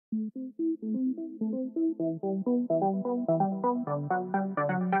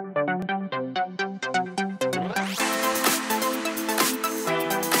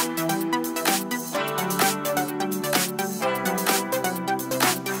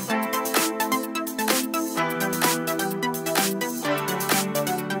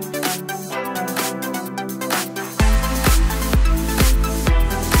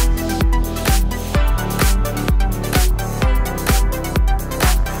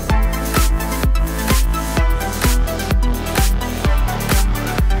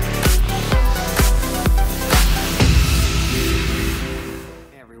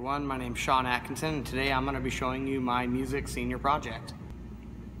My name's Sean Atkinson, and today I'm going to be showing you my music senior project.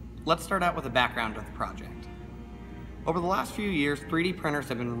 Let's start out with a background of the project. Over the last few years, 3D printers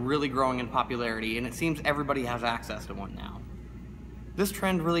have been really growing in popularity, and it seems everybody has access to one now. This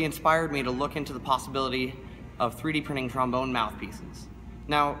trend really inspired me to look into the possibility of 3D printing trombone mouthpieces.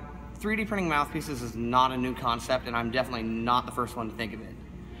 Now, 3D printing mouthpieces is not a new concept, and I'm definitely not the first one to think of it.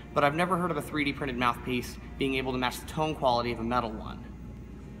 But I've never heard of a 3D printed mouthpiece being able to match the tone quality of a metal one.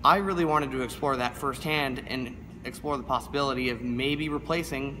 I really wanted to explore that firsthand and explore the possibility of maybe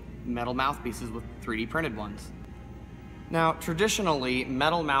replacing metal mouthpieces with 3D printed ones. Now, traditionally,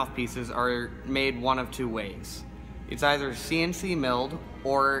 metal mouthpieces are made one of two ways. It's either CNC milled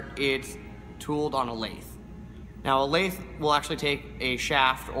or it's tooled on a lathe. Now, a lathe will actually take a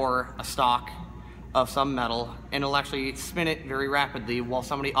shaft or a stock of some metal and it'll actually spin it very rapidly while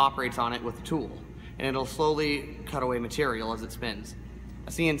somebody operates on it with a tool, and it'll slowly cut away material as it spins. A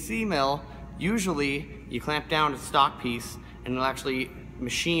CNC mill, usually you clamp down a stock piece and it'll actually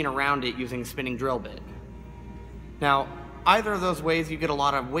machine around it using a spinning drill bit. Now, either of those ways you get a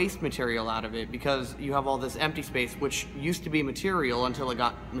lot of waste material out of it because you have all this empty space which used to be material until it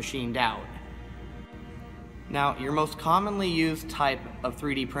got machined out. Now, your most commonly used type of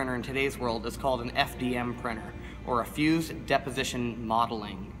 3D printer in today's world is called an FDM printer, or a fused deposition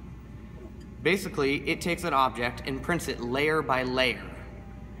modeling. Basically, it takes an object and prints it layer by layer,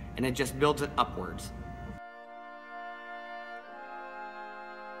 and it just builds it upwards.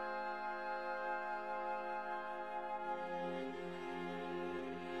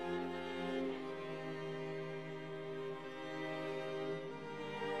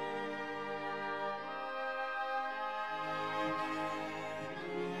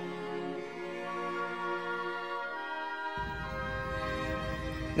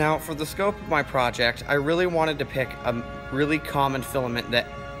 Now, for the scope of my project, I really wanted to pick a really common filament that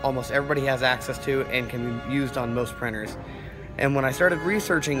almost everybody has access to and can be used on most printers. And when I started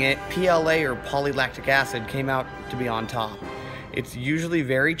researching it, PLA, or polylactic acid, came out to be on top. It's usually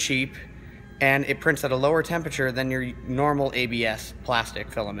very cheap and it prints at a lower temperature than your normal ABS plastic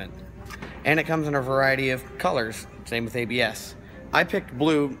filament. And it comes in a variety of colors, same with ABS. I picked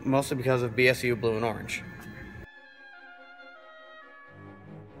blue mostly because of BSU blue and orange.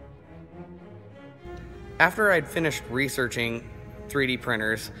 After I'd finished researching 3D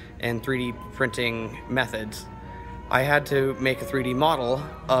printers and 3D printing methods, I had to make a 3D model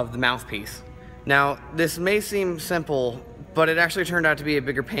of the mouthpiece. Now, this may seem simple, but it actually turned out to be a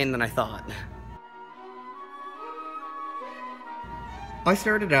bigger pain than I thought. I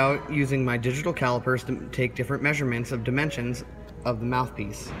started out using my digital calipers to take different measurements of dimensions of the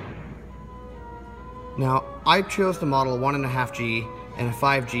mouthpiece. Now, I chose to model a 1.5G and a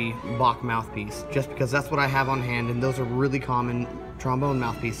 5G Bach mouthpiece, just because that's what I have on hand, and those are really common trombone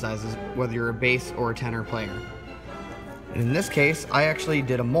mouthpiece sizes, whether you're a bass or a tenor player. And in this case, I actually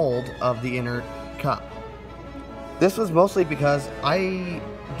did a mold of the inner cup. This was mostly because I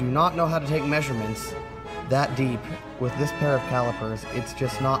do not know how to take measurements that deep with this pair of calipers. It's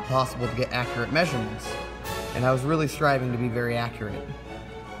just not possible to get accurate measurements, and I was really striving to be very accurate.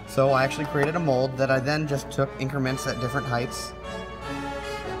 So I actually created a mold that I then just took increments at different heights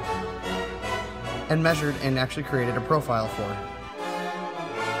and measured and actually created a profile for.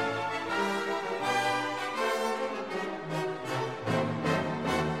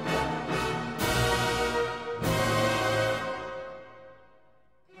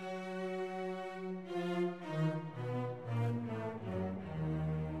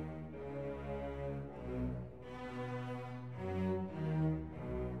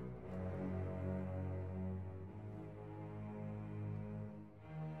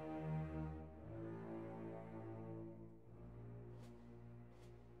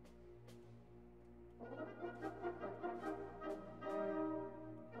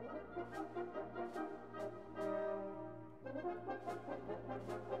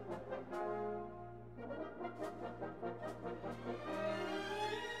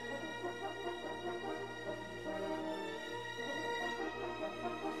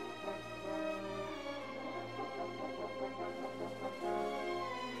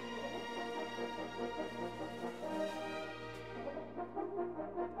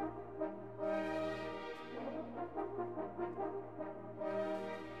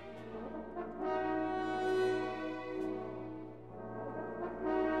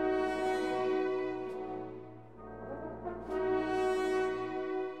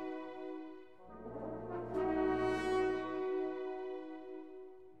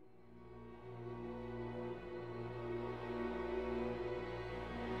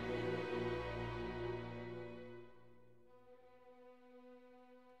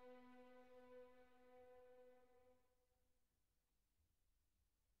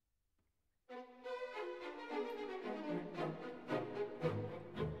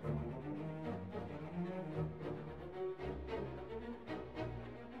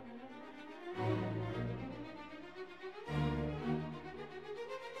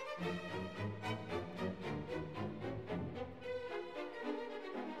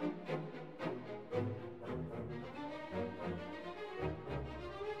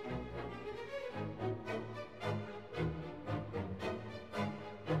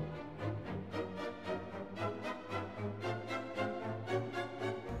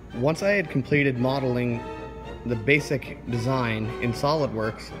 Once I had completed modeling the basic design in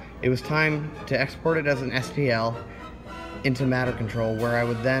SolidWorks, it was time to export it as an STL into Matter Control, where I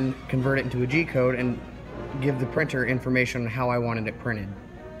would then convert it into a G-code and give the printer information on how I wanted it printed.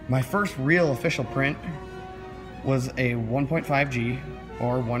 My first real official print was a 1.5G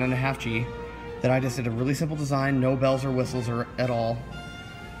or 1.5G that I just did a really simple design, no bells or whistles at all.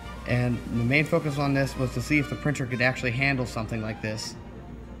 And the main focus on this was to see if the printer could actually handle something like this.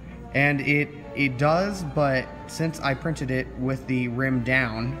 And it does, but since I printed it with the rim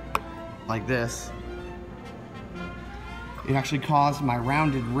down, like this, it actually caused my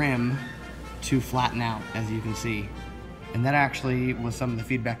rounded rim to flatten out, as you can see. And that actually was some of the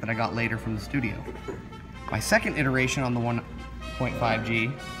feedback that I got later from the studio. My second iteration on the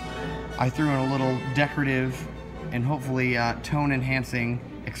 1.5G, I threw in a little decorative and hopefully tone-enhancing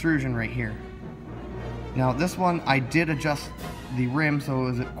extrusion right here. Now this one, I did adjust the rim so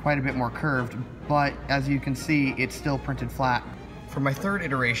it was quite a bit more curved, but as you can see, it's still printed flat. For my third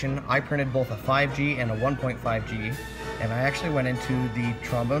iteration, I printed both a 5G and a 1.5G, and I actually went into the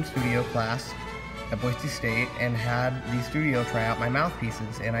trombone studio class at Boise State and had the studio try out my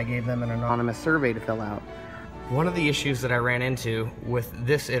mouthpieces, and I gave them an anonymous survey to fill out. One of the issues that I ran into with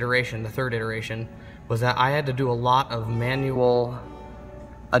this iteration, the third iteration, was that I had to do a lot of manual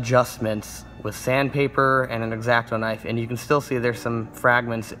adjustments with sandpaper and an X-Acto knife, and you can still see there's some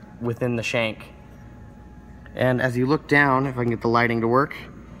fragments within the shank. And as you look down, if I can get the lighting to work,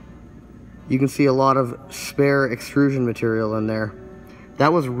 you can see a lot of spare extrusion material in there.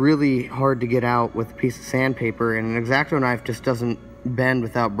 That was really hard to get out with a piece of sandpaper, and an X-Acto knife just doesn't bend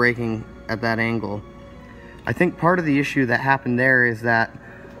without breaking at that angle. I think part of the issue that happened there is that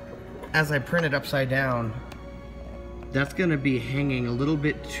as I print it upside down, that's going to be hanging a little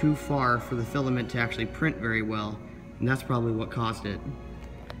bit too far for the filament to actually print very well, and that's probably what caused it.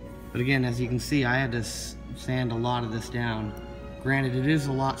 But again, as you can see, I had to sand a lot of this down. Granted, it is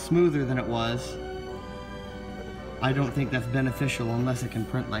a lot smoother than it was. I don't think that's beneficial unless it can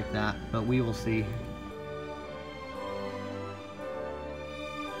print like that, but we will see.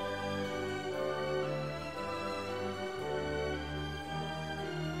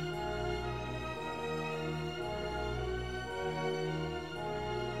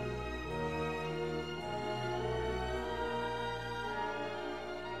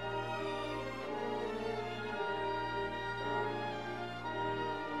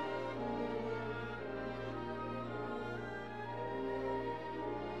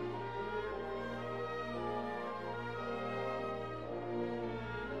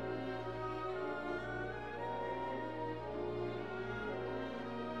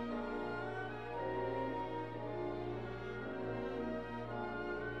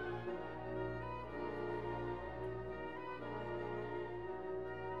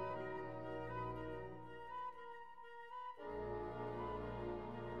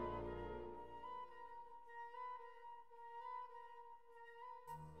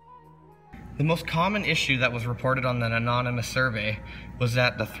 The most common issue that was reported on that anonymous survey was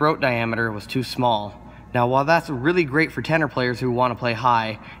that the throat diameter was too small. Now, while that's really great for tenor players who want to play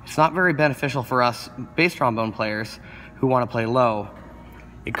high, it's not very beneficial for us bass trombone players who want to play low.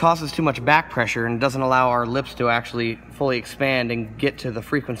 It causes too much back pressure and doesn't allow our lips to actually fully expand and get to the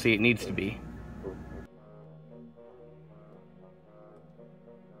frequency it needs to be.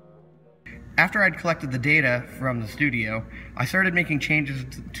 After I'd collected the data from the studio, I started making changes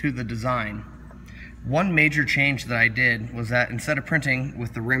to the design. One major change that I did was that instead of printing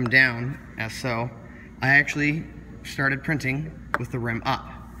with the rim down, as so, I actually started printing with the rim up.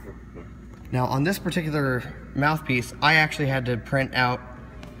 Now on this particular mouthpiece, I actually had to print out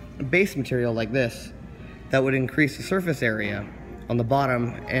base material like this that would increase the surface area on the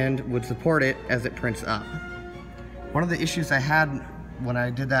bottom and would support it as it prints up. One of the issues I had when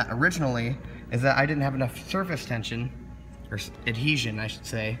I did that originally is that I didn't have enough surface tension, or adhesion I should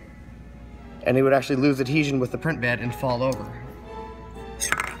say, and it would actually lose adhesion with the print bed and fall over.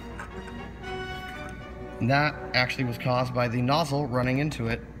 And that actually was caused by the nozzle running into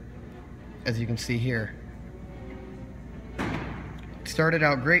it, as you can see here. It started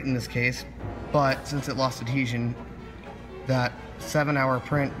out great in this case, but since it lost adhesion, that 7-hour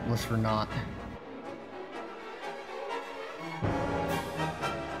print was for naught.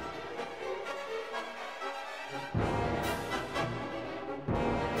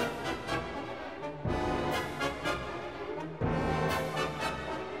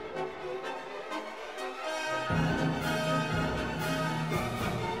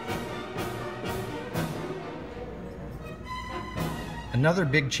 Another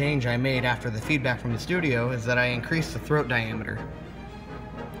big change I made after the feedback from the studio is that I increased the throat diameter.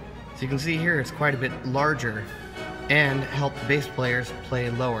 So you can see here it's quite a bit larger and help the bass players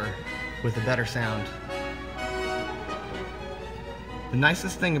play lower with a better sound. The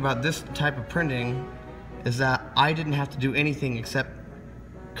nicest thing about this type of printing is that I didn't have to do anything except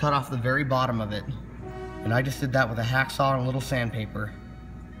cut off the very bottom of it. And I just did that with a hacksaw and a little sandpaper.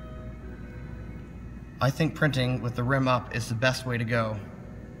 I think printing with the rim up is the best way to go.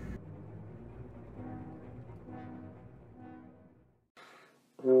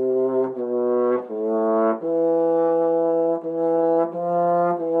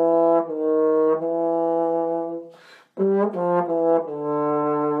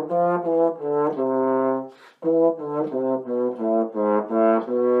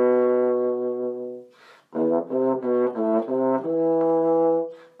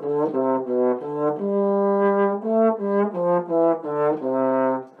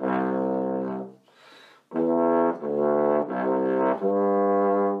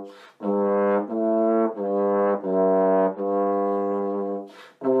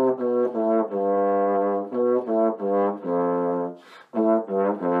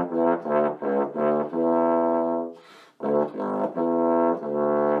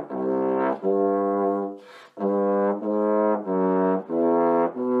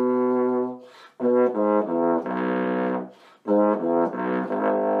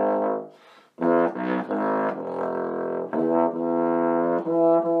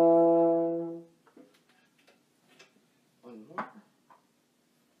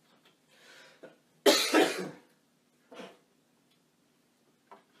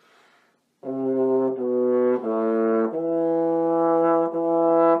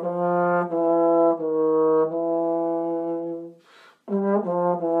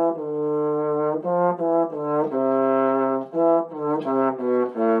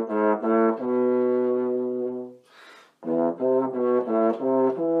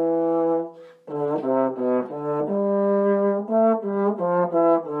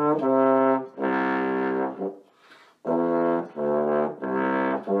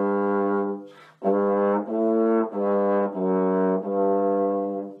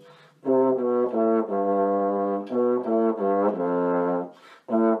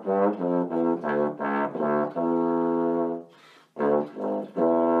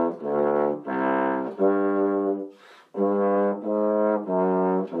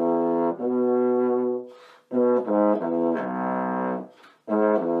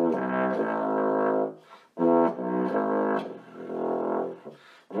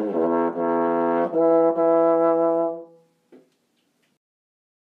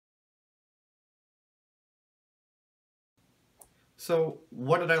 So,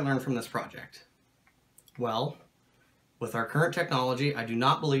 what did I learn from this project? Well, with our current technology, I do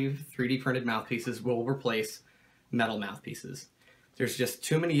not believe 3D printed mouthpieces will replace metal mouthpieces. There's just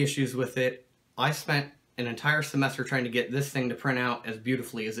too many issues with it. I spent an entire semester trying to get this thing to print out as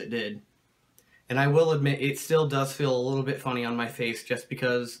beautifully as it did. And I will admit, it still does feel a little bit funny on my face just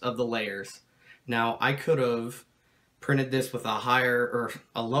because of the layers. Now, I could have printed this with a higher or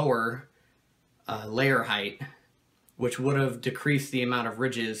a lower layer height, which would have decreased the amount of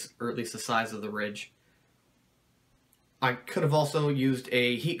ridges, or at least the size of the ridge. I could have also used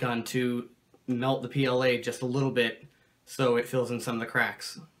a heat gun to melt the PLA just a little bit so it fills in some of the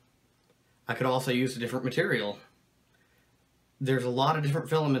cracks. I could also use a different material. There's a lot of different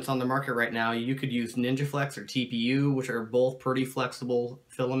filaments on the market right now. You could use NinjaFlex or TPU, which are both pretty flexible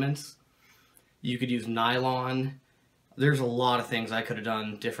filaments. You could use nylon. There's a lot of things I could have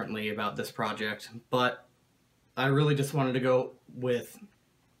done differently about this project, but I really just wanted to go with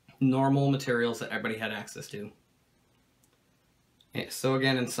normal materials that everybody had access to. So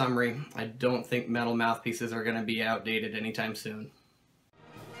again, in summary, I don't think metal mouthpieces are going to be outdated anytime soon.